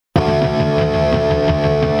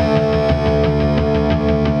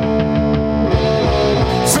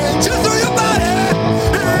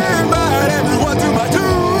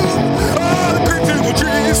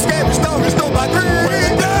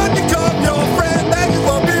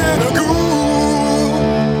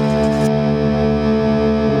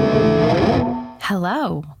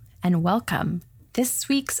welcome. This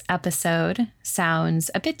week's episode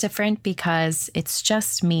sounds a bit different because it's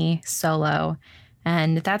just me solo,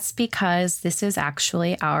 and that's because this is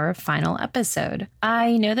actually our final episode.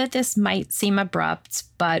 I know that this might seem abrupt,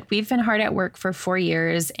 but we've been hard at work for 4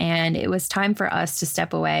 years, and it was time for us to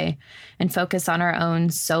step away and focus on our own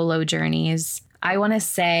solo journeys. I want to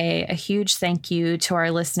say a huge thank you to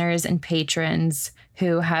our listeners and patrons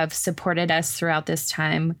who have supported us throughout this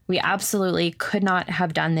time. We absolutely could not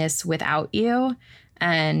have done this without you.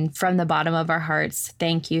 And from the bottom of our hearts,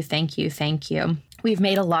 thank you, thank you, thank you. We've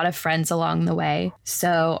made a lot of friends along the way.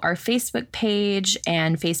 So our Facebook page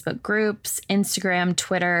and Facebook groups, Instagram,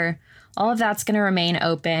 Twitter, all of that's going to remain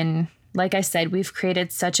open. Like I said, we've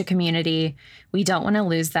created such a community. We don't want to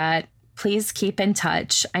lose that. Please keep in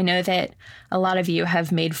touch. I know that a lot of you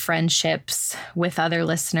have made friendships with other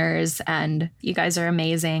listeners, and you guys are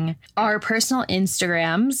amazing. Our personal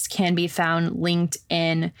Instagrams can be found linked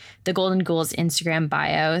in the Golden Ghouls Instagram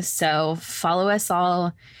bio, so follow us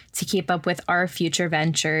all to keep up with our future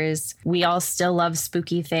ventures. We all still love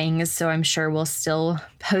spooky things, so I'm sure we'll still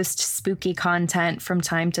post spooky content from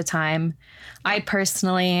time to time. I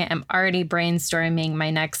personally am already brainstorming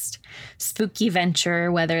my next spooky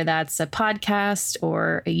venture, whether that's a podcast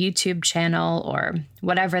or a YouTube channel or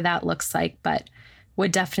whatever that looks like, but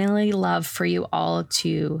would definitely love for you all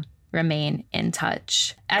to remain in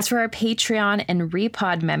touch. As for our Patreon and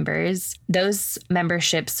Repod members, those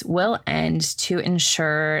memberships will end to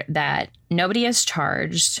ensure that nobody is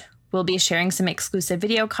charged. We'll be sharing some exclusive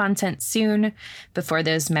video content soon before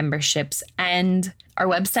those memberships end. Our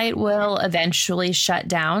website will eventually shut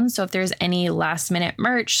down, so if there's any last minute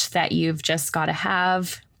merch that you've just got to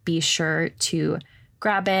have, be sure to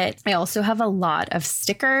grab it. I also have a lot of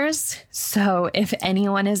stickers, so if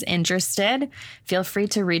anyone is interested, feel free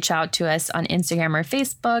to reach out to us on Instagram or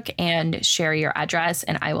Facebook and share your address,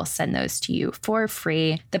 and I will send those to you for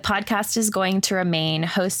free. The podcast is going to remain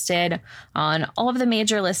hosted on all of the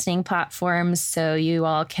major listening platforms, so you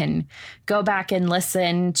all can go back and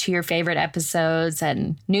listen to your favorite episodes,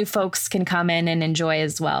 and new folks can come in and enjoy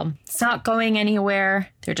as well. It's not going anywhere.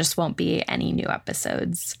 There just won't be any new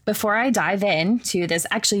episodes. Before I dive into this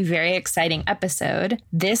actually very exciting episode,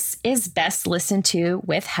 this is best listened to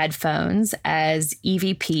with headphones as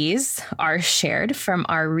EVPs are shared from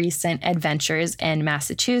our recent adventures in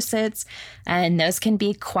Massachusetts, and those can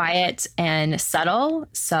be quiet and subtle,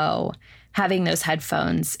 so having those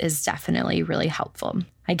headphones is definitely really helpful.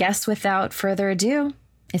 I guess without further ado,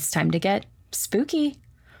 it's time to get spooky.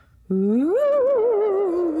 Ooh.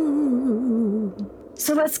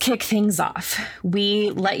 So let's kick things off.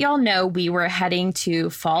 We let y'all know we were heading to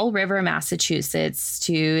Fall River, Massachusetts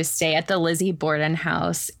to stay at the Lizzie Borden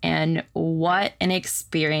house, and what an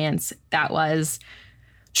experience that was.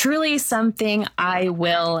 Truly something I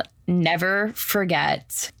will never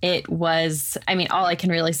forget. It was, all I can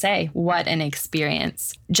really say, what an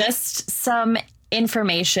experience. Just some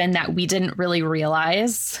information that we didn't really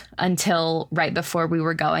realize until right before we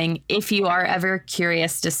were going. If you are ever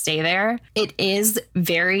curious to stay there, it is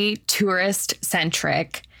very tourist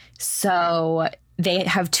centric. So they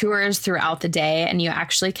have tours throughout the day, and you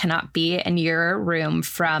actually cannot be in your room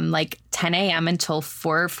from like 10 a.m. until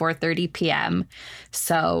 4:30 p.m.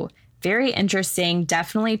 So very interesting.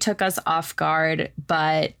 Definitely took us off guard,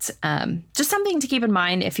 but just something to keep in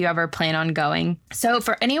mind if you ever plan on going. So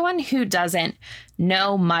for anyone who doesn't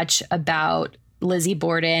know much about Lizzie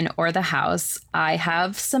Borden or the house, I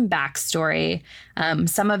have some backstory.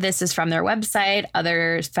 Some of this is from their website,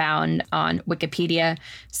 others found on Wikipedia.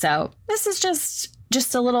 So this is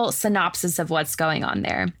just a little synopsis of what's going on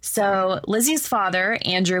there. So Lizzie's father,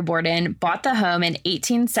 Andrew Borden, bought the home in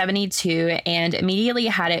 1872 and immediately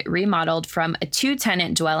had it remodeled from a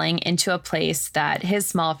 2-tenant dwelling into a place that his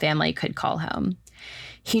small family could call home.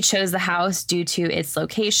 He chose the house due to its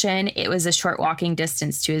location. It was a short walking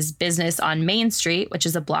distance to his business on Main Street, which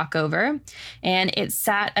is a block over, and it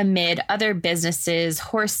sat amid other businesses,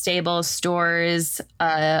 horse stables, stores,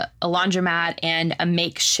 a laundromat, and a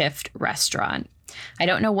makeshift restaurant. I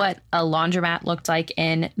don't know what a laundromat looked like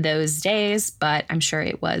in those days, but I'm sure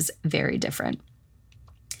it was very different.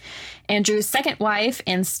 Andrew's second wife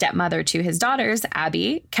and stepmother to his daughters,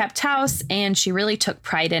 Abby, kept house, and she really took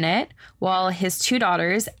pride in it, while his 2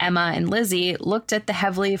 daughters, Emma and Lizzie, looked at the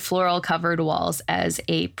heavily floral-covered walls as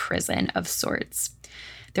a prison of sorts.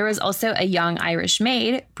 There was also a young Irish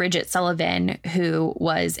maid, Bridget Sullivan, who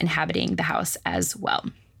was inhabiting the house as well.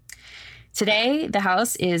 Today, the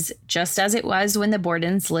house is just as it was when the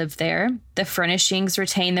Bordens lived there. The furnishings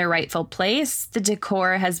retain their rightful place. The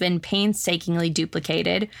decor has been painstakingly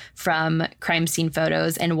duplicated from crime scene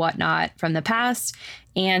photos and whatnot from the past,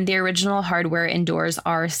 and the original hardware and doors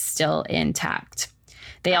are still intact.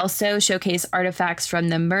 They also showcase artifacts from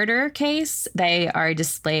the murder case. They are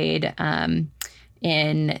displayed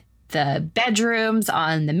in the bedrooms,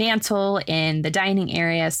 on the mantle, in the dining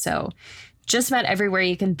area. So just about everywhere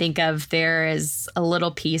you can think of, there is a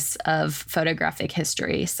little piece of photographic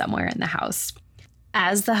history somewhere in the house.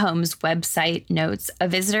 As the home's website notes, a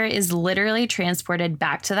visitor is literally transported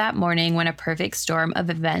back to that morning when a perfect storm of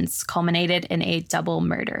events culminated in a double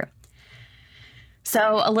murder.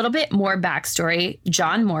 So a little bit more backstory.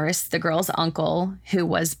 John Morse, the girl's uncle, who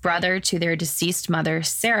was brother to their deceased mother,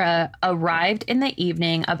 Sarah, arrived in the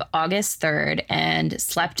evening of August 3rd and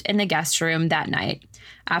slept in the guest room that night.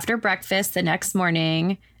 After breakfast the next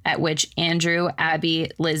morning, at which Andrew,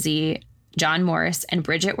 Abby, Lizzie, John Morse, and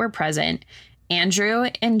Bridget were present, Andrew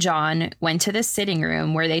and John went to the sitting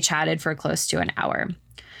room where they chatted for close to an hour.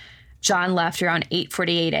 John left around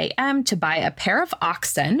 8:48 a.m. to buy a pair of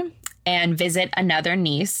oxen and visit another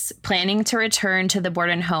niece, planning to return to the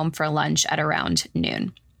Borden home for lunch at around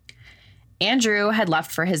noon. Andrew had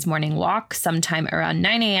left for his morning walk sometime around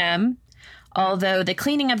 9 a.m., although the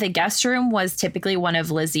cleaning of the guest room was typically one of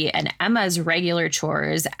Lizzie and Emma's regular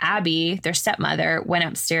chores. Abby, their stepmother, went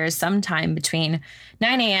upstairs sometime between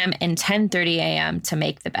 9 a.m. and 10:30 a.m. to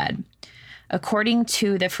make the bed. According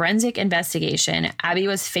to the forensic investigation, Abby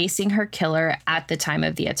was facing her killer at the time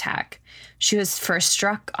of the attack. She was first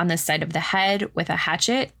struck on the side of the head with a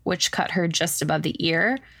hatchet, which cut her just above the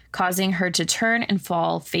ear, causing her to turn and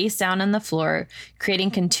fall face down on the floor,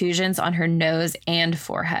 creating contusions on her nose and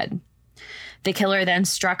forehead. The killer then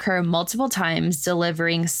struck her multiple times,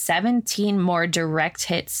 delivering 17 more direct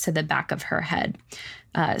hits to the back of her head.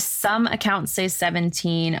 Some accounts say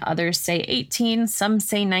 17, others say 18, some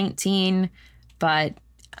say 19, but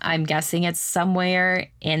I'm guessing it's somewhere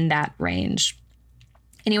in that range.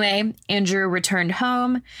 Anyway, Andrew returned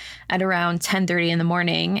home at around 10:30 in the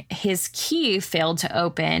morning. His key failed to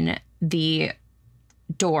open the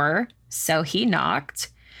door, so he knocked.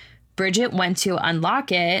 Bridget went to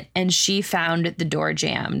unlock it, and she found the door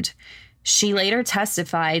jammed. She later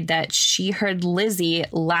testified that she heard Lizzie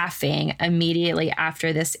laughing immediately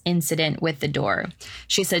after this incident with the door.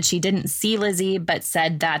 She said she didn't see Lizzie, but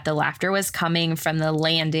said that the laughter was coming from the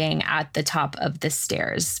landing at the top of the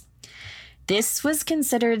stairs. This was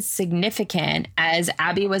considered significant as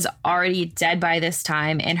Abby was already dead by this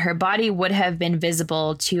time, and her body would have been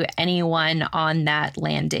visible to anyone on that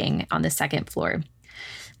landing on the second floor.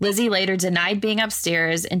 Lizzie later denied being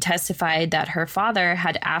upstairs and testified that her father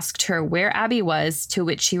had asked her where Abby was, to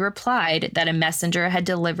which she replied that a messenger had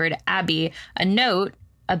delivered Abby a note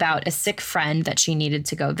about a sick friend that she needed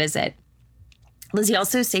to go visit. Lizzie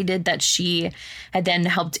also stated that she had then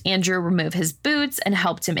helped Andrew remove his boots and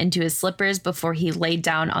helped him into his slippers before he laid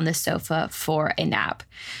down on the sofa for a nap.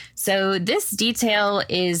 So this detail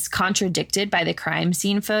is contradicted by the crime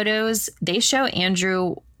scene photos. They show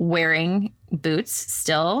Andrew wearing boots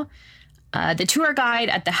still. The tour guide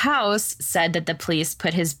at the house said that the police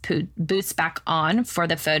put his boots back on for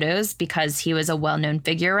the photos because he was a well-known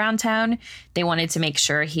figure around town. They wanted to make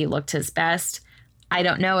sure he looked his best. I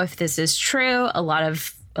don't know if this is true. A lot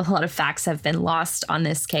of facts have been lost on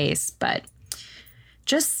this case, but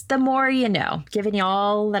just the more you know, giving you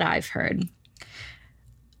all that I've heard.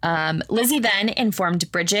 Lizzie then informed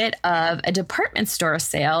Bridget of a department store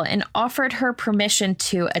sale and offered her permission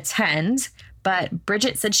to attend, but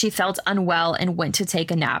Bridget said she felt unwell and went to take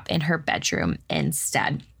a nap in her bedroom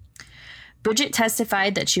instead. Bridget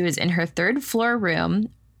testified that she was in her third floor room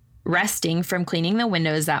resting from cleaning the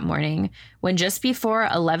windows that morning when just before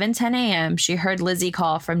 11:10 a.m. she heard Lizzie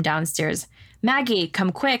call from downstairs, "Maggie,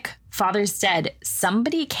 come quick. Father's dead.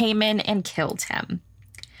 Somebody came in and killed him."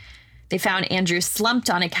 They found Andrew slumped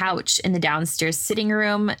on a couch in the downstairs sitting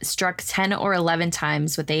room, struck 10 or 11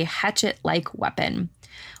 times with a hatchet-like weapon.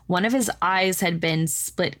 One of his eyes had been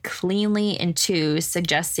split cleanly in two,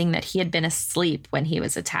 suggesting that he had been asleep when he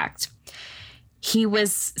was attacked. He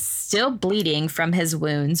was still bleeding from his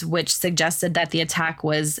wounds, which suggested that the attack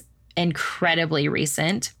was incredibly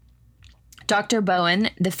recent. Dr. Bowen,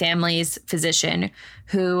 the family's physician,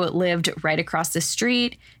 who lived right across the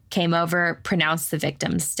street, came over, pronounced the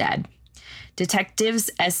victims dead. Detectives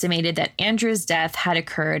estimated that Andrew's death had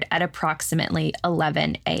occurred at approximately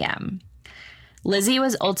 11 a.m. Lizzie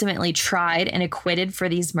was ultimately tried and acquitted for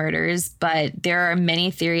these murders, but there are many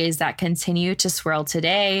theories that continue to swirl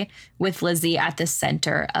today, with Lizzie at the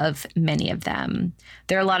center of many of them.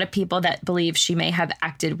 There are a lot of people that believe she may have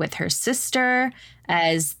acted with her sister,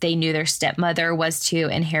 as they knew their stepmother was to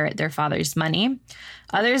inherit their father's money.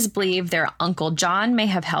 Others believe their Uncle John may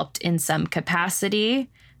have helped in some capacity,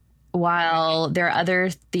 while there are other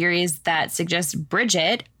theories that suggest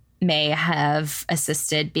Bridget may have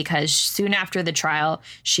assisted because soon after the trial,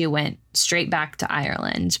 she went straight back to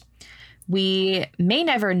Ireland. We may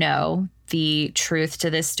never know the truth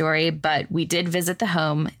to this story, but we did visit the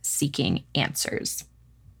home seeking answers.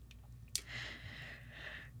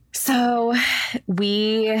 So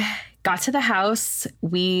we got to the house.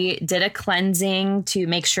 We did a cleansing to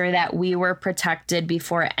make sure that we were protected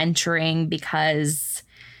before entering, because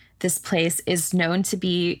this place is known to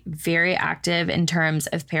be very active in terms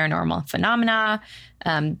of paranormal phenomena.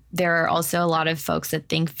 There are also a lot of folks that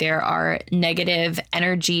think there are negative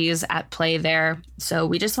energies at play there. So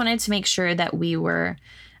we just wanted to make sure that we were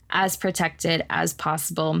as protected as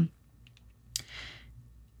possible.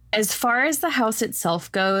 As far as the house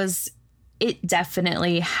itself goes, it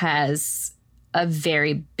definitely has a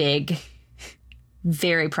very big,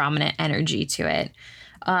 very prominent energy to it.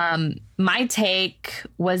 My take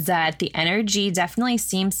was that the energy definitely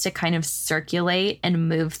seems to kind of circulate and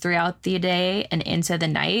move throughout the day and into the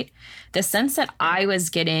night. The sense that I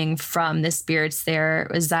was getting from the spirits there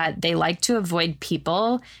was that they like to avoid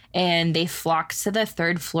people and they flock to the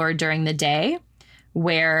third floor during the day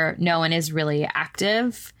where no one is really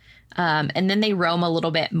active. And then they roam a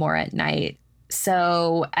little bit more at night.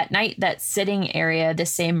 So at night, that sitting area, the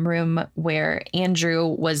same room where Andrew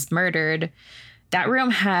was murdered, that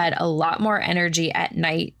room had a lot more energy at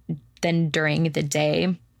night than during the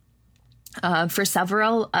day. For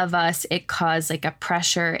several of us, it caused like a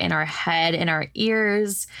pressure in our head, in our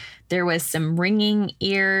ears. There was some ringing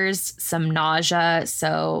ears, some nausea.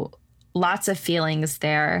 So lots of feelings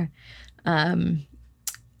there.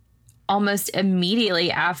 Almost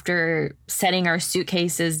immediately after setting our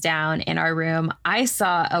suitcases down in our room, I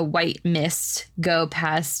saw a white mist go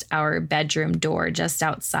past our bedroom door just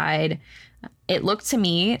outside. It looked to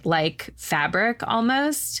me like fabric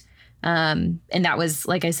almost. And that was,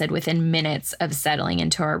 like I said, within minutes of settling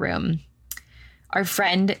into our room. Our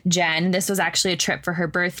friend Jen, this was actually a trip for her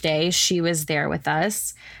birthday. She was there with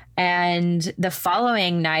us. And the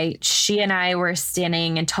following night, she and I were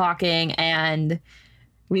standing and talking, and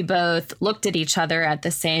we both looked at each other at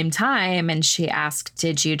the same time. And she asked,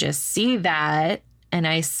 "Did you just see that?" And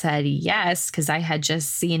I said, yes, because I had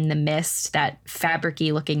just seen the mist, that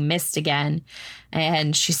fabric-y looking mist again.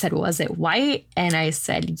 And she said, was it white? And I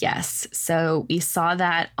said, yes. So we saw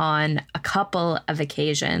that on a couple of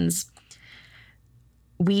occasions.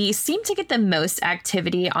 We seemed to get the most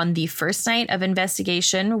activity on the first night of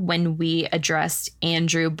investigation when we addressed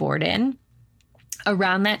Andrew Borden.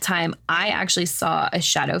 Around that time, I actually saw a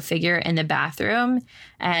shadow figure in the bathroom.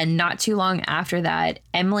 And not too long after that,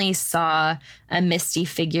 Emily saw a misty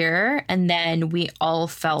figure, and then we all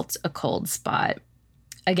felt a cold spot.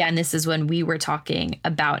 Again, this is when we were talking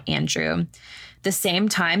about Andrew. The same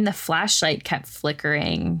time, the flashlight kept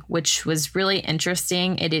flickering, which was really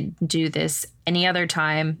interesting. It didn't do this any other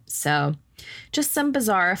time. So just some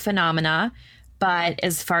bizarre phenomena. But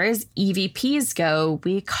as far as EVPs go,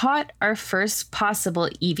 we caught our first possible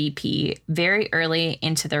EVP very early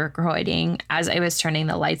into the recording as I was turning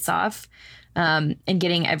the lights off and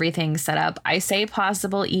getting everything set up. I say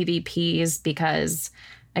possible EVPs because,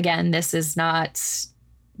 again, this is not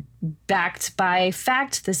backed by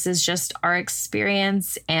fact. This is just our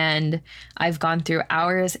experience. And I've gone through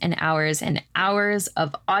hours and hours and hours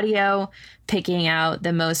of audio, picking out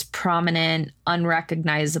the most prominent,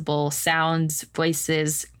 unrecognizable sounds,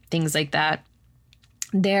 voices, things like that.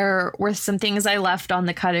 There were some things I left on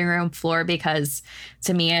the cutting room floor because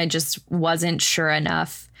to me, I just wasn't sure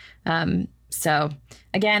enough. So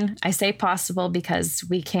again, I say possible because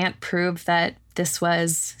we can't prove that this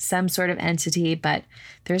was some sort of entity, but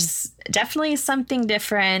there's definitely something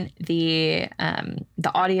different. The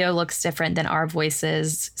audio looks different than our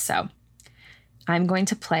voices. So I'm going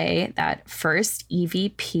to play that first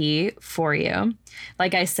EVP for you.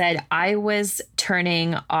 Like I said, I was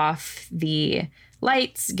turning off the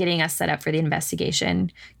lights, getting us set up for the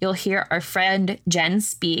investigation. You'll hear our friend Jen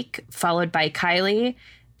speak, followed by Kylie.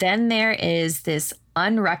 Then there is this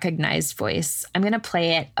unrecognized voice. I'm going to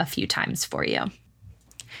play it a few times for you.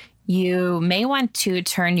 You may want to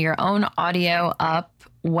turn your own audio up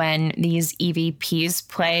when these EVPs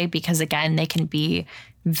play because, again, they can be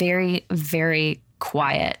very, very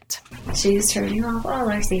quiet. She's turning off all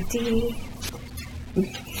our safety.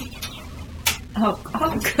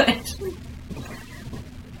 Oh, good.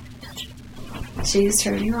 She's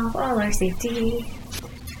turning off all our safety.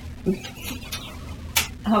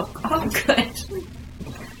 Oh, good.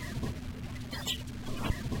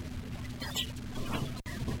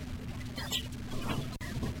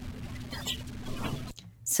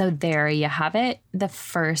 So there you have it, the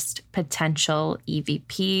first potential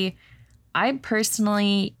EVP. I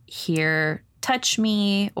personally hear touch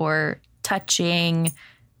me or touching,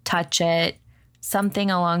 touch it, something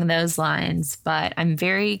along those lines. But I'm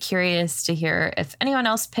very curious to hear if anyone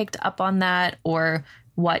else picked up on that or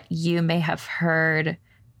what you may have heard.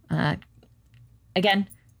 Again,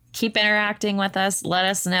 keep interacting with us. Let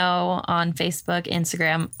us know on Facebook,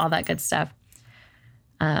 Instagram, all that good stuff.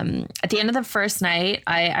 At the end of the first night,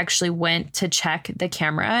 I actually went to check the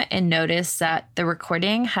camera and noticed that the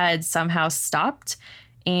recording had somehow stopped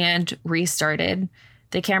and restarted.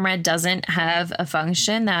 The camera doesn't have a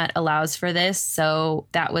function that allows for this, so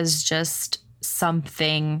that was just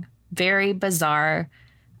something very bizarre.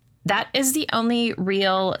 That is the only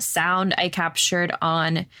real sound I captured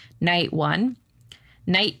on night 1.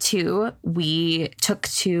 Night 2, we took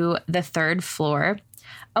to the 3rd floor.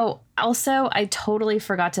 Oh, also, I totally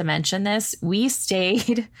forgot to mention this. We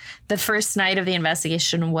stayed, the first night of the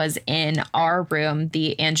investigation was in our room,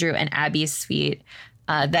 the Andrew and Abby suite.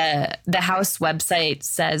 The house website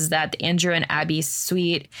says that the Andrew and Abby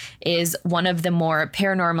suite is one of the more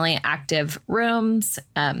paranormally active rooms.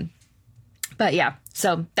 But yeah,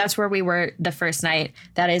 so that's where we were the first night.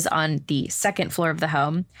 That is on the 2nd floor of the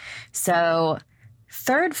home. So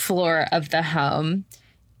 3rd floor of the home,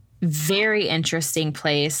 very interesting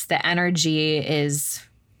place. The energy is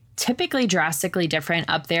typically drastically different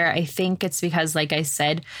up there. I think it's because, like I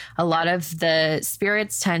said, a lot of the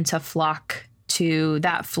spirits tend to flock to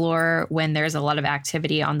that floor when there's a lot of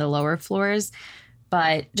activity on the lower floors.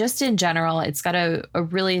 But just in general, it's got a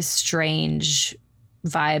really strange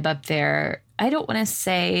vibe up there. I don't want to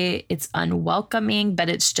say it's unwelcoming, but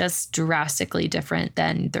it's just drastically different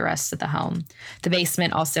than the rest of the home. The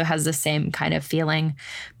basement also has the same kind of feeling.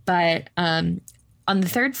 But on the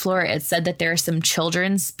 3rd floor, it said that there are some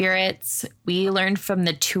children's spirits. We learned from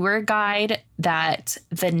the tour guide that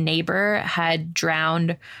the neighbor had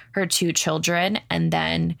drowned her 2 children and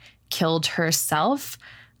then killed herself.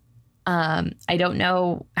 I don't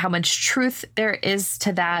know how much truth there is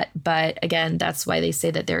to that, but again, that's why they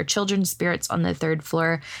say that there are children's spirits on the 3rd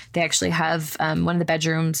floor. They actually have one of the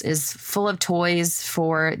bedrooms is full of toys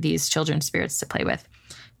for these children's spirits to play with.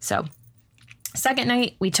 So 2nd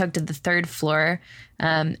night, we took to the 3rd floor.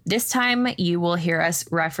 This time, you will hear us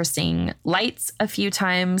referencing lights a few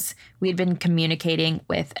times. We'd been communicating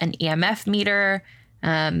with an EMF meter,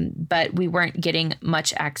 but we weren't getting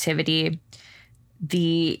much activity.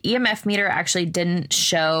 The EMF meter actually didn't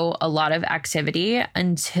show a lot of activity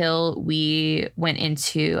until we went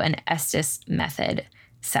into an Estes method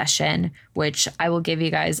session, which I will give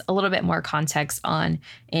you guys a little bit more context on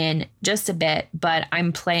in just a bit. But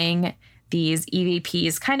I'm playing these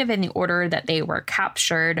EVPs kind of in the order that they were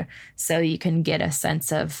captured so you can get a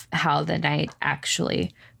sense of how the night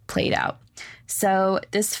actually played out. So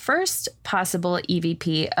this first possible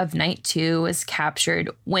EVP of night 2 was captured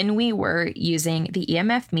when we were using the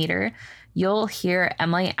EMF meter. You'll hear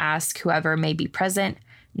Emily ask whoever may be present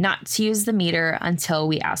not to use the meter until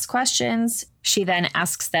we ask questions. She then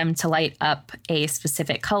asks them to light up a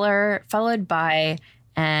specific color, followed by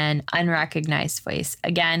an unrecognized voice.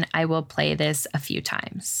 Again, I will play this a few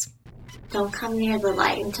times. Don't come near the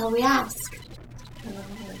light until we ask.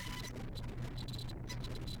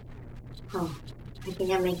 Oh, I think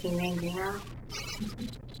I'm making you angry now.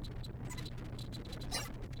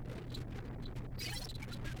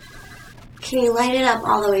 Can you light it up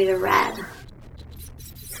all the way to red?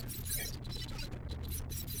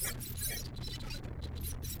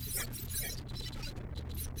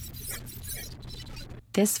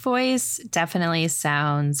 This voice definitely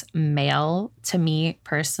sounds male to me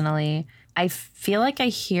personally. I feel like I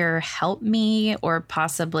hear help me or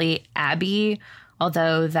possibly Abby,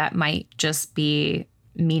 although that might just be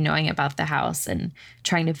me knowing about the house and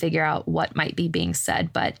trying to figure out what might be being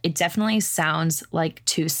said. But it definitely sounds like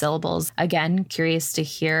 2 syllables. Again, curious to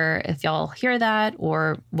hear if y'all hear that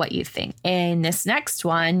or what you think. In this next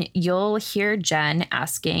one, you'll hear Jen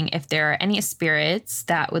asking if there are any spirits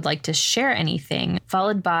that would like to share anything,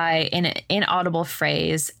 followed by an inaudible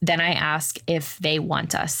phrase. Then I ask if they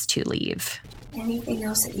want us to leave. Anything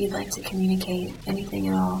else that you'd like to communicate? Anything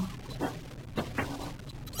at all?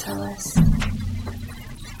 Tell us.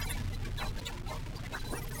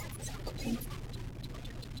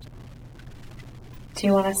 Do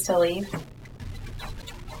you want us to leave?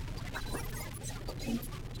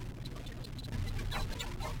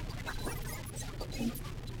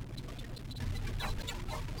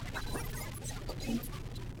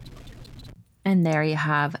 And there you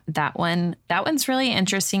have that one. That one's really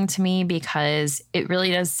interesting to me because it really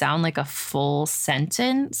does sound like a full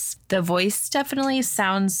sentence. The voice definitely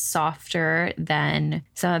sounds softer than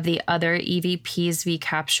some of the other EVPs we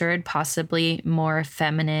captured, possibly more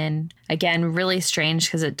feminine. Again, really strange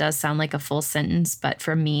because it does sound like a full sentence, but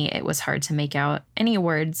for me, it was hard to make out any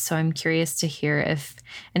words. So I'm curious to hear if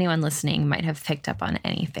anyone listening might have picked up on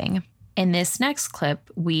anything. In this next clip,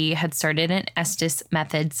 we had started an Estes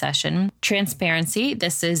method session. Transparency,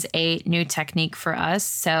 this is a new technique for us,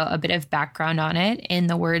 so a bit of background on it. In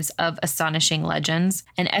the words of Astonishing Legends,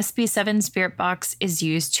 an SB7 spirit box is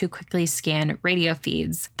used to quickly scan radio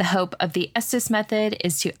feeds. The hope of the Estes method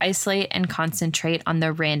is to isolate and concentrate on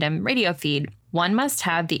the random radio feed. One must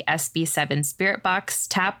have the SB7 spirit box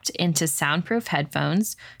tapped into soundproof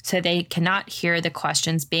headphones so they cannot hear the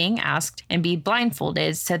questions being asked, and be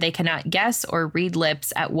blindfolded so they cannot guess or read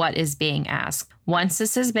lips at what is being asked. Once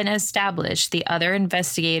this has been established, the other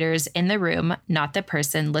investigators in the room, not the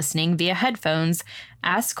person listening via headphones,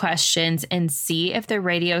 ask questions and see if the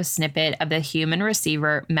radio snippet of the human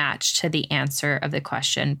receiver matched to the answer of the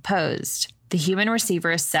question posed. The human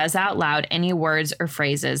receiver says out loud any words or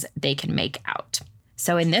phrases they can make out.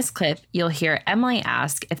 So in this clip, you'll hear Emily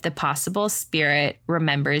ask if the possible spirit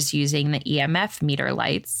remembers using the EMF meter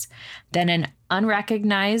lights, then an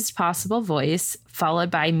unrecognized possible voice,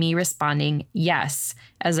 followed by me responding yes,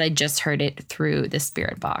 as I just heard it through the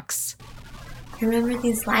spirit box. Remember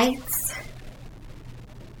these lights?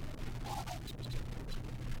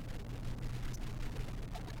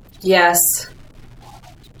 Yes.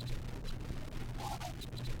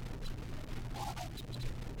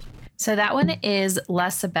 So that one is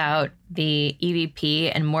less about the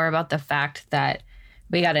EVP and more about the fact that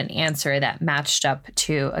we got an answer that matched up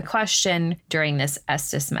to a question during this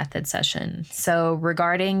Estes method session. So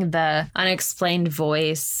regarding the unexplained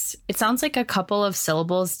voice, it sounds like a couple of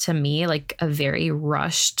syllables to me, like a very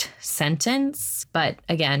rushed sentence. But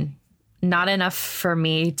again, not enough for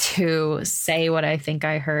me to say what I think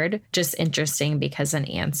I heard. Just interesting because an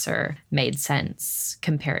answer made sense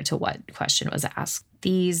compared to what question was asked.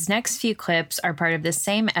 These next few clips are part of the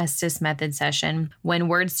same Estes method session when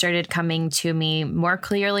words started coming to me more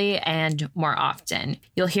clearly and more often.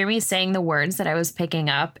 You'll hear me saying the words that I was picking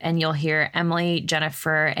up, and you'll hear Emily,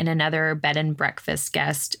 Jennifer, and another bed and breakfast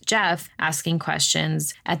guest, Jeff, asking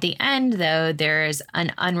questions. At the end, though, there's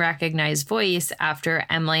an unrecognized voice after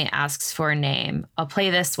Emily asks for a name. I'll play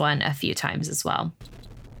this one a few times as well.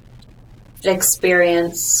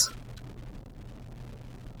 Experience.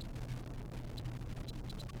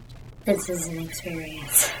 This is an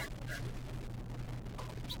experience.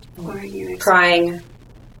 Or are you Crying.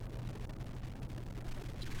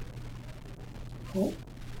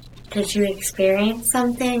 Did you experience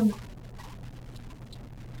something?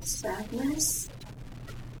 sadness?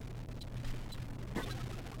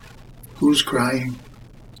 Who's crying?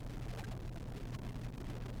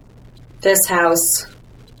 This house.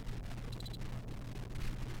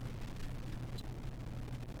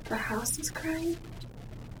 The house is crying?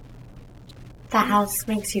 The house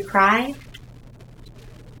makes you cry?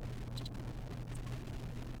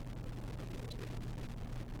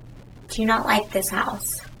 Do you not like this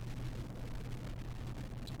house?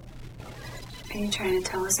 Are you trying to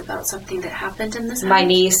tell us about something that happened in this house? My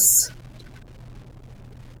niece.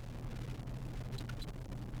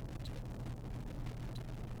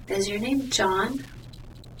 Is your name John?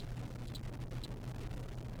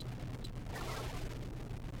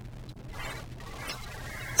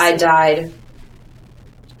 I died.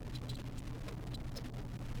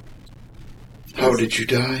 How did you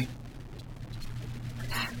die?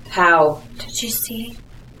 How? Did you see?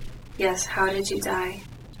 Yes, how did you die?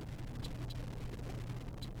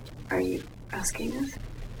 Are you asking us?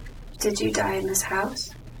 Did you die in this house?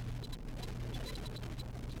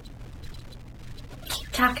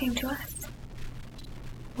 Keep talking to us.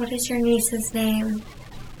 What is your niece's name?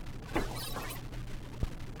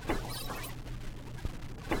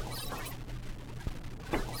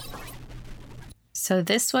 So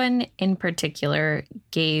this one in particular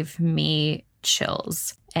gave me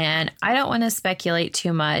chills. And I don't want to speculate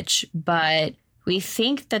too much, but we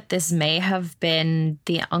think that this may have been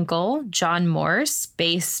the uncle, John Morse,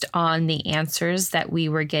 based on the answers that we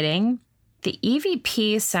were getting. The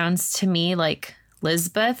EVP sounds to me like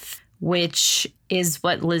Lisbeth, which is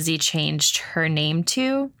what Lizzie changed her name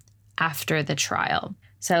to after the trial.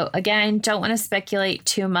 So again, don't want to speculate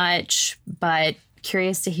too much, but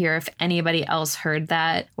Curious to hear if anybody else heard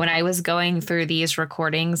that. When I was going through these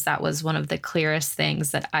recordings, that was one of the clearest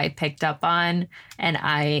things that I picked up on, and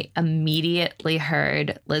I immediately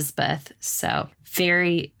heard Lisbeth. So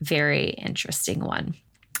very, very interesting one.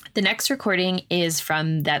 The next recording is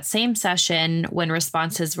from that same session when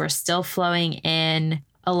responses were still flowing in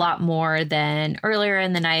a lot more than earlier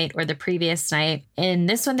in the night or the previous night. In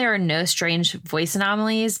this one, there are no strange voice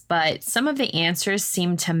anomalies, but some of the answers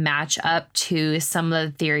seem to match up to some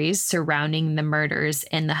of the theories surrounding the murders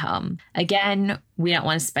in the home. Again, we don't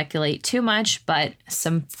want to speculate too much, but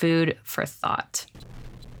some food for thought.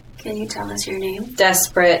 Can you tell us your name?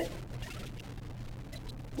 Desperate.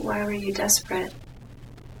 Why were you desperate?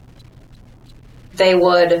 They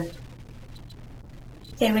would.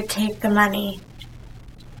 They would take the money.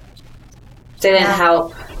 They didn't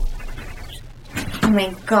help. Oh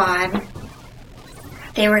my God.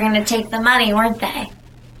 They were going to take the money, weren't they?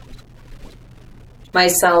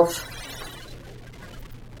 Myself.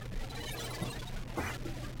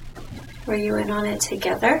 Were you in on it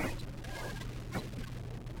together?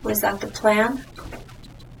 Was that the plan?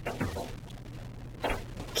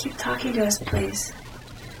 Keep talking to us, please.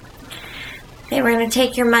 They were going to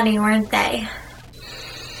take your money, weren't they?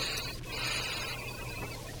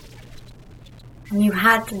 And you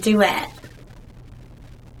had to do it.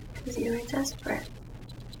 Because you were desperate.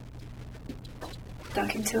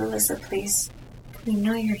 Talking to Alyssa, please. We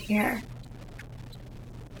know you're here.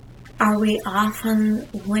 Are we off on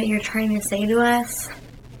what you're trying to say to us?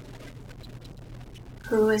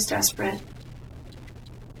 Who is desperate?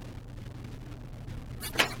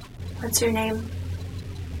 What's your name?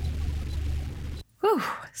 Whew.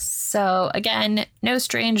 So again, no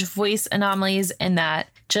strange voice anomalies in that.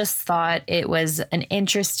 Just thought it was an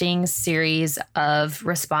interesting series of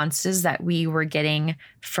responses that we were getting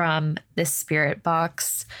from the spirit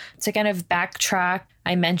box. To kind of backtrack,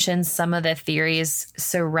 I mentioned some of the theories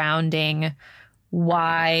surrounding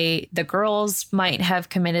why the girls might have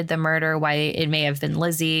committed the murder, why it may have been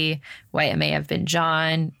Lizzie, why it may have been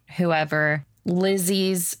John, whoever.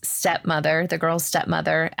 Lizzie's stepmother, the girl's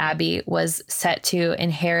stepmother, Abby, was set to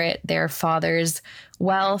inherit their father's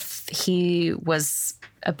wealth. He was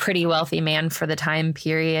a pretty wealthy man for the time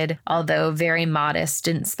period, although very modest,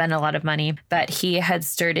 didn't spend a lot of money. But he had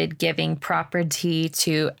started giving property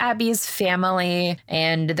to Abby's family,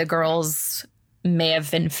 and the girls may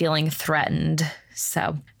have been feeling threatened.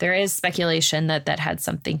 So there is speculation that that had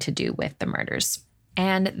something to do with the murders.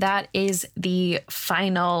 And that is the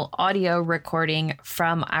final audio recording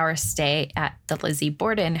from our stay at the Lizzie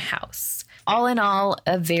Borden house. All in all,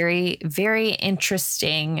 a very, very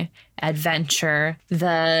interesting adventure.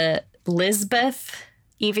 The Lisbeth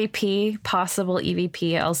EVP, possible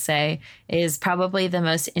EVP, I'll say, is probably the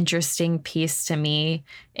most interesting piece to me.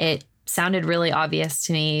 It sounded really obvious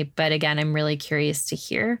to me, but again, I'm really curious to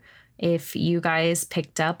hear if you guys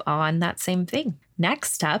picked up on that same thing.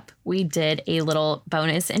 Next up, we did a little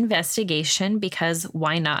bonus investigation because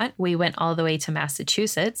why not? We went all the way to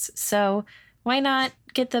Massachusetts, so why not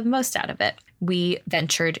get the most out of it? We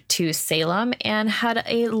ventured to Salem and had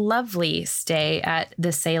a lovely stay at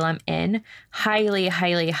the Salem Inn. Highly,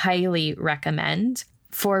 highly, highly recommend.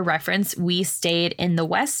 For reference, we stayed in the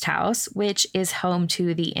West House, which is home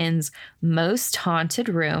to the inn's most haunted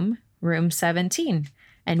room, room 17.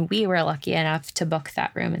 And we were lucky enough to book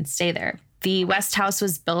that room and stay there. The West House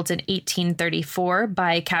was built in 1834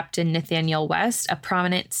 by Captain Nathaniel West, a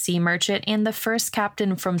prominent sea merchant and the first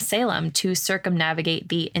captain from Salem to circumnavigate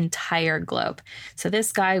the entire globe. So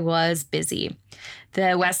this guy was busy.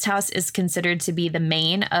 The West House is considered to be the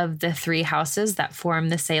main of the three houses that form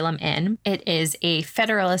the Salem Inn. It is a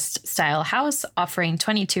Federalist-style house offering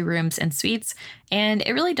 22 rooms and suites, and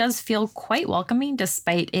it really does feel quite welcoming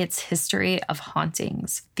despite its history of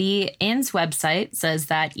hauntings. The inn's website says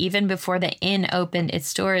that even before the inn opened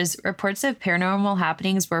its doors, reports of paranormal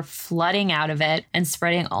happenings were flooding out of it and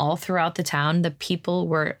spreading all throughout the town. The people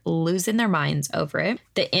were losing their minds over it.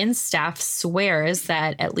 The inn staff swears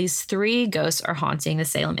that at least 3 ghosts are haunting the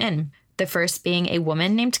Salem Inn. The first being a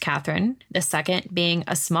woman named Catherine, the second being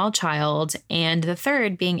a small child, and the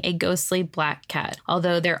third being a ghostly black cat,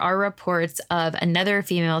 although there are reports of another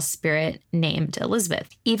female spirit named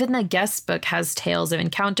Elizabeth. Even the guest book has tales of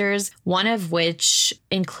encounters, one of which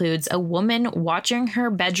includes a woman watching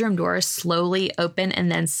her bedroom door slowly open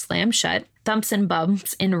and then slam shut, thumps and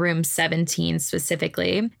bumps in room 17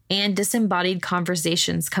 specifically, and disembodied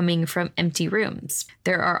conversations coming from empty rooms.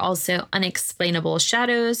 There are also unexplainable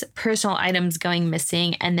shadows, personal items going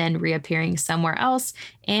missing and then reappearing somewhere else,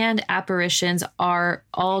 and apparitions are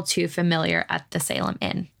all too familiar at the Salem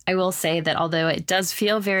Inn. I will say that although it does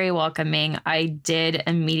feel very welcoming, I did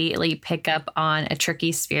immediately pick up on a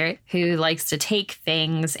tricky spirit who likes to take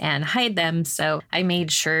things and hide them. So I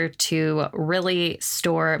made sure to really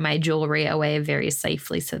store my jewelry away very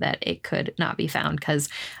safely so that it could not be found, because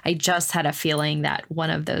I just had a feeling that one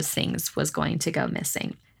of those things was going to go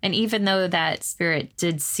missing. And even though that spirit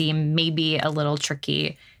did seem maybe a little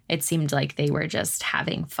tricky, it seemed like they were just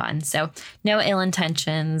having fun. So no ill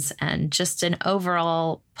intentions and just an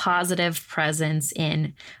overall positive presence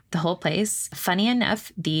in the whole place. Funny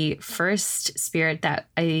enough, the first spirit that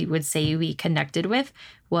I would say we connected with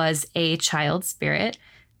was a child spirit.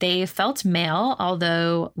 They felt male,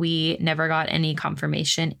 although we never got any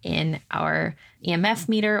confirmation in our EMF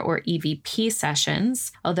meter or EVP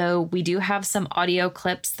sessions, although we do have some audio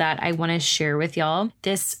clips that I want to share with y'all.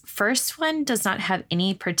 This first one does not have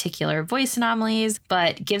any particular voice anomalies,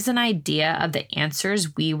 but gives an idea of the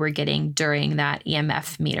answers we were getting during that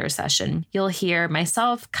EMF meter session. You'll hear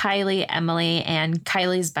myself, Kylie, Emily, and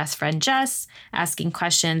Kylie's best friend Jess asking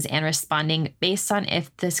questions and responding based on if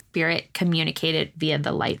the spirit communicated via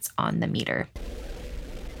the lights on the meter.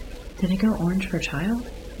 Did it go orange for child?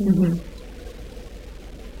 Mm-hmm.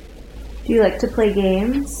 Do you like to play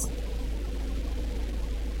games?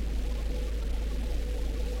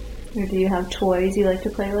 Or do you have toys you like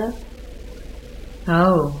to play with?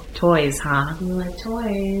 Oh, toys, huh? You like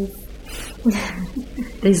toys.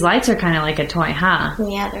 These lights are kind of like a toy, huh?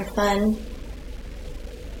 Yeah, they're fun.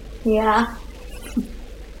 Yeah.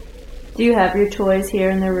 Do you have your toys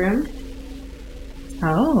here in the room?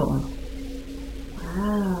 Oh.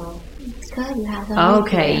 Wow. It's good you have them.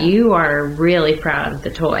 Okay, you are really proud of the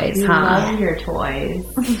toys, You huh? love your toys.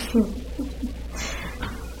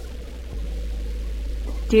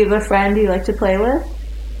 Do you have a friend you like to play with?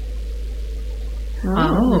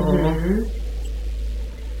 Oh. Mm-hmm.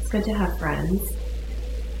 It's good to have friends.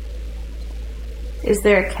 Is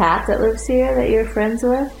there a cat that lives here that you're friends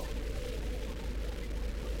with?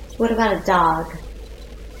 What about a dog?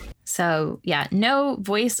 So yeah, no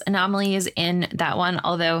voice anomalies in that one,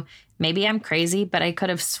 although maybe I'm crazy, but I could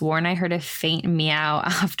have sworn I heard a faint meow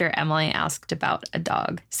after Emily asked about a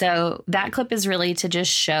dog. So that clip is really to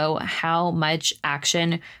just show how much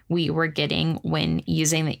action we were getting when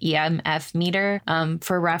using the EMF meter.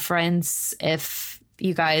 For reference, if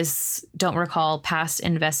you guys don't recall past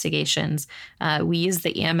investigations, we use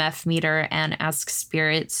the EMF meter and ask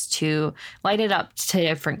spirits to light it up to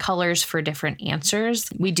different colors for different answers.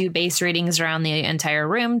 We do base readings around the entire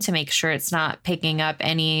room to make sure it's not picking up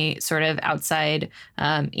any sort of outside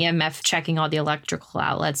EMF, checking all the electrical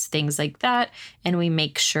outlets, things like that. And we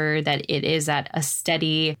make sure that it is at a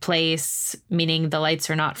steady place, meaning the lights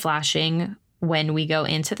are not flashing when we go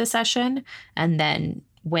into the session. And then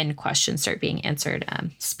when questions start being answered,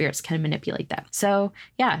 spirits can manipulate that. So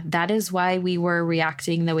yeah, that is why we were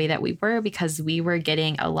reacting the way that we were, because we were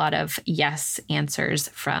getting a lot of yes answers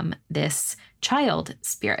from this child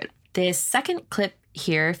spirit. This second clip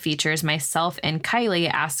here features myself and Kylie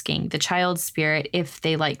asking the child spirit if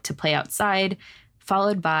they like to play outside,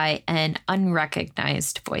 followed by an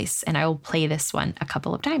unrecognized voice. And I will play this one a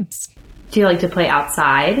couple of times. Do you like to play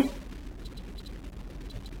outside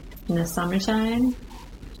in the summertime?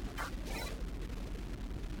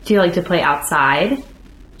 Do you like to play outside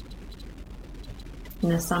in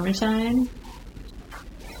the summertime?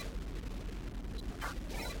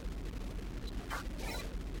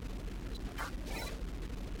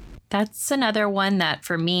 That's another one that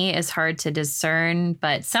for me is hard to discern,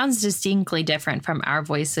 but sounds distinctly different from our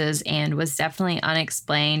voices and was definitely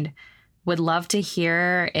unexplained. Would love to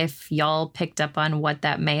hear if y'all picked up on what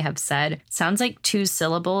that may have said. Sounds like 2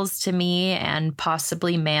 syllables to me and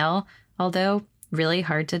possibly male, although really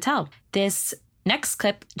hard to tell. This next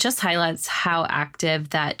clip just highlights how active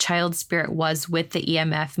that child spirit was with the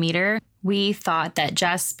EMF meter. We thought that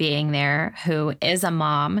Jess being there, who is a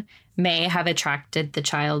mom, may have attracted the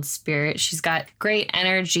child spirit. She's got great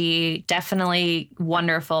energy, definitely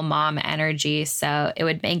wonderful mom energy. So it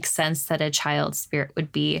would make sense that a child spirit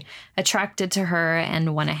would be attracted to her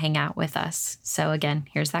and want to hang out with us. So again,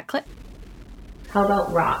 here's that clip. How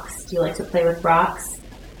about rocks? Do you like to play with rocks?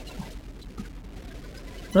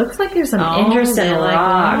 Looks like there's some interest in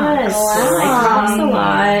rocks. Yes. I like rocks a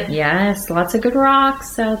lot. Yes, lots of good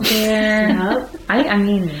rocks out there. Yep. I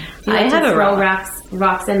mean, Do you I like have to a throw rock.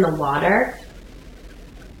 rocks in the water?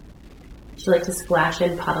 Do you like to splash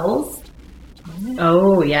in puddles?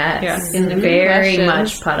 Oh, yes. You're asking the good Very questions.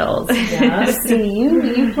 much puddles. Yeah. See,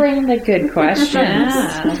 you bring the good questions.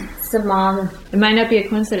 Yeah. So, Mom, It might not be a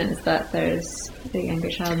coincidence that there's a younger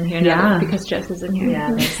child in here now Yeah. because Jess is in here.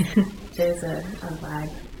 Yeah, there's a vibe.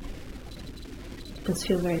 Does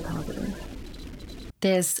feel very positive.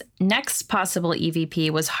 This next possible EVP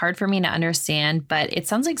was hard for me to understand, but it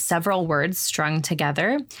sounds like several words strung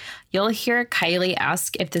together. You'll hear Kylie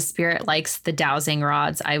ask if the spirit likes the dowsing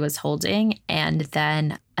rods I was holding, and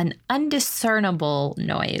then an undiscernible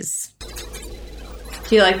noise.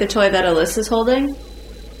 Do you like the toy that Alyssa's holding?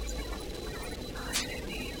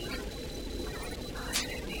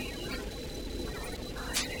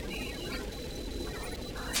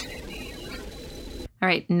 All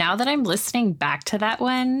right, now that I'm listening back to that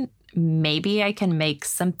one, maybe I can make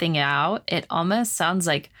something out. It almost sounds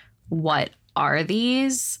like, what are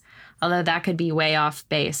these? Although that could be way off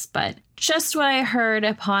base, but just what I heard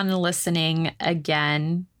upon listening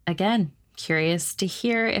again. Again, curious to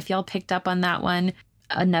hear if y'all picked up on that one.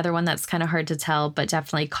 Another one that's kind of hard to tell, but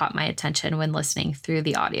definitely caught my attention when listening through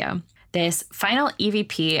the audio. This final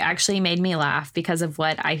EVP actually made me laugh because of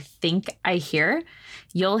what I think I hear.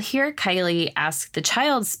 You'll hear Kylie ask the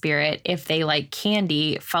child spirit if they like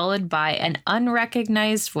candy, followed by an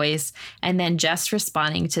unrecognized voice, and then just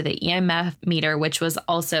responding to the EMF meter, which was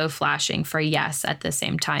also flashing for yes at the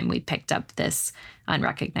same time we picked up this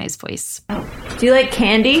unrecognized voice. Do you like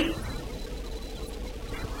candy?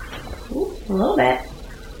 Ooh, a little bit.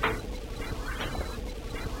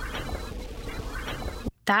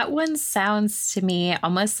 That one sounds to me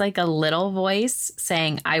almost like a little voice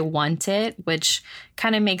saying, I want it, which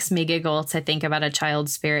kind of makes me giggle to think about a child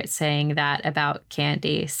spirit saying that about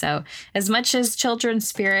candy. So as much as children's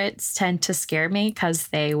spirits tend to scare me because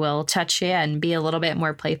they will touch you and be a little bit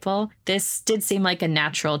more playful, this did seem like a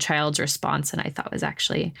natural child's response, and I thought was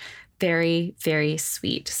actually very, very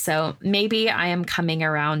sweet. So maybe I am coming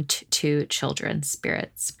around to children's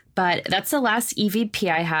spirits. But that's the last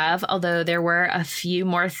EVP I have, although there were a few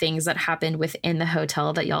more things that happened within the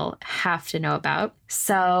hotel that y'all have to know about.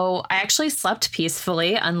 So I actually slept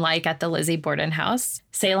peacefully, unlike at the Lizzie Borden house.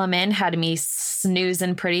 Salem Inn had me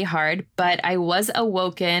snoozing pretty hard, but I was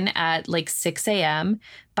awoken at like 6 a.m.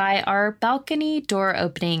 by our balcony door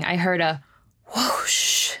opening. I heard a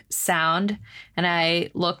whoosh sound, and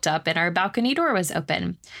I looked up and our balcony door was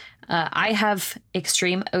open. I have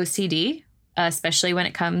extreme OCD, especially when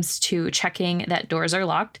it comes to checking that doors are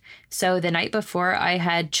locked. So the night before, I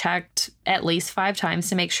had checked at least 5 times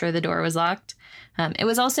to make sure the door was locked. It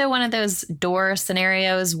was also one of those door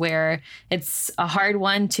scenarios where it's a hard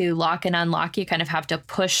one to lock and unlock. You kind of have to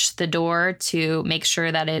push the door to make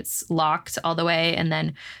sure that it's locked all the way and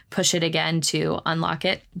then push it again to unlock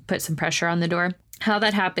it, put some pressure on the door. How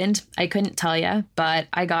that happened, I couldn't tell you, but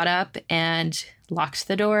I got up and locked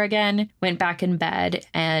the door again, went back in bed,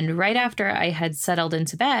 and right after I had settled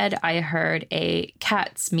into bed, I heard a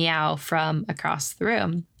cat's meow from across the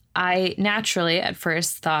room. I naturally at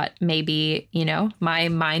first thought maybe, my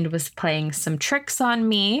mind was playing some tricks on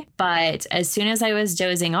me, but as soon as I was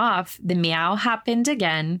dozing off, the meow happened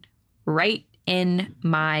again right in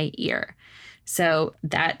my ear. So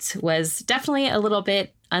that was definitely a little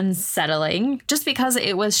bit unsettling, just because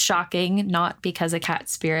it was shocking, not because a cat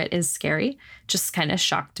spirit is scary, just kind of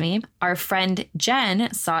shocked me. Our friend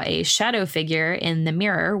Jen saw a shadow figure in the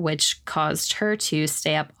mirror, which caused her to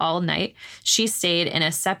stay up all night. She stayed in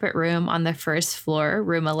a separate room on the first floor,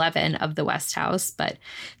 room 11 of the West House, but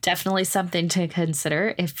definitely something to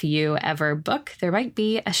consider if you ever book. There might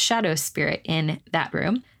be a shadow spirit in that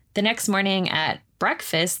room. The next morning at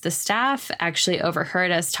breakfast, the staff actually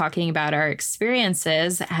overheard us talking about our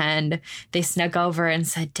experiences, and they snuck over and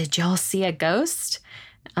said, "Did y'all see a ghost?"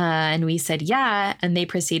 And we said, yeah. And they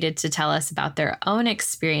proceeded to tell us about their own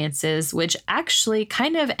experiences, which actually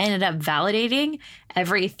kind of ended up validating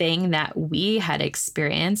everything that we had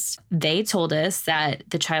experienced. They told us that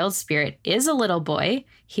the child spirit is a little boy.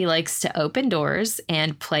 He likes to open doors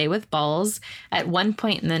and play with balls. At one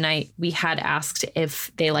point in the night, we had asked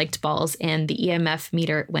if they liked balls, and the EMF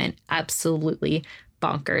meter went absolutely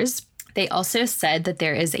bonkers. They also said that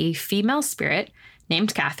there is a female spirit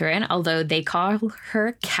named Catherine, although they call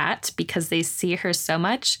her Cat because they see her so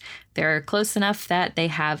much. They're close enough that they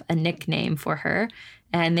have a nickname for her.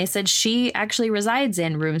 And they said she actually resides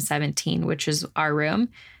in room 17, which is our room.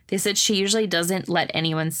 They said she usually doesn't let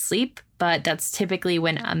anyone sleep, but that's typically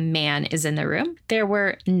when a man is in the room. There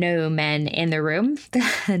were no men in the room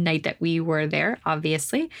the night that we were there,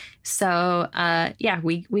 obviously. So,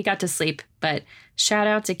 we got to sleep. But shout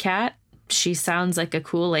out to Cat. She sounds like a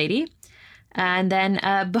cool lady. And then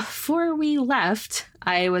before we left,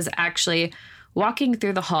 I was actually walking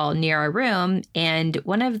through the hall near our room, and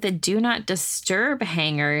one of the do not disturb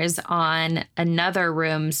hangers on another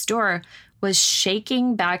room's door was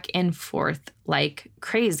shaking back and forth like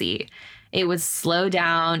crazy. It would slow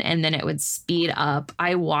down and then it would speed up.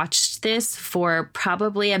 I watched this for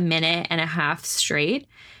probably a minute and a half straight,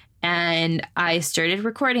 and I started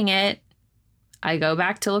recording it. I go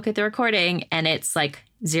back to look at the recording and it's like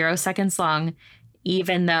 0 seconds long,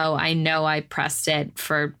 even though I know I pressed it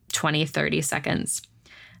for 20, 30 seconds.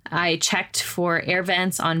 I checked for air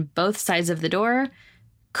vents on both sides of the door,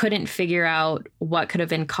 couldn't figure out what could have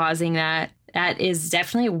been causing that. That is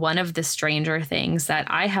definitely one of the stranger things that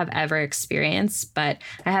I have ever experienced, but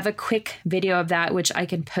I have a quick video of that, which I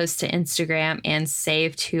can post to Instagram and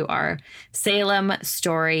save to our Salem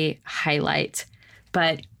story highlight.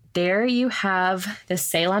 But there you have the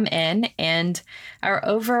Salem Inn and our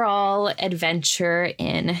overall adventure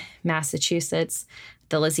in Massachusetts,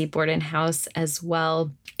 the Lizzie Borden house as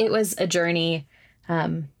well. It was a journey.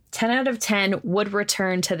 10 out of 10 would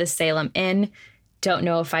return to the Salem Inn. Don't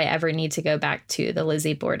know if I ever need to go back to the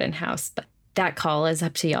Lizzie Borden house, but that call is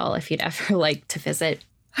up to y'all if you'd ever like to visit.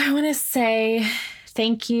 I want to say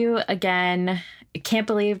thank you again. I can't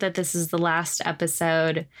believe that this is the last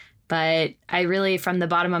episode, but I really, from the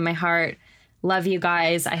bottom of my heart, love you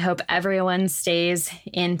guys. I hope everyone stays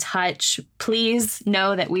in touch. Please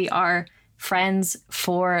know that we are friends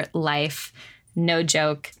for life. No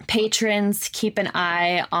joke. Patrons, keep an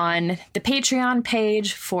eye on the Patreon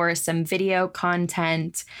page for some video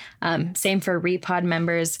content. Same for Repod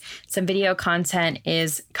members. Some video content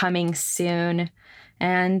is coming soon.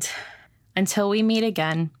 And until we meet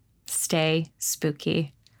again, stay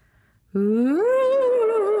spooky. Ooh.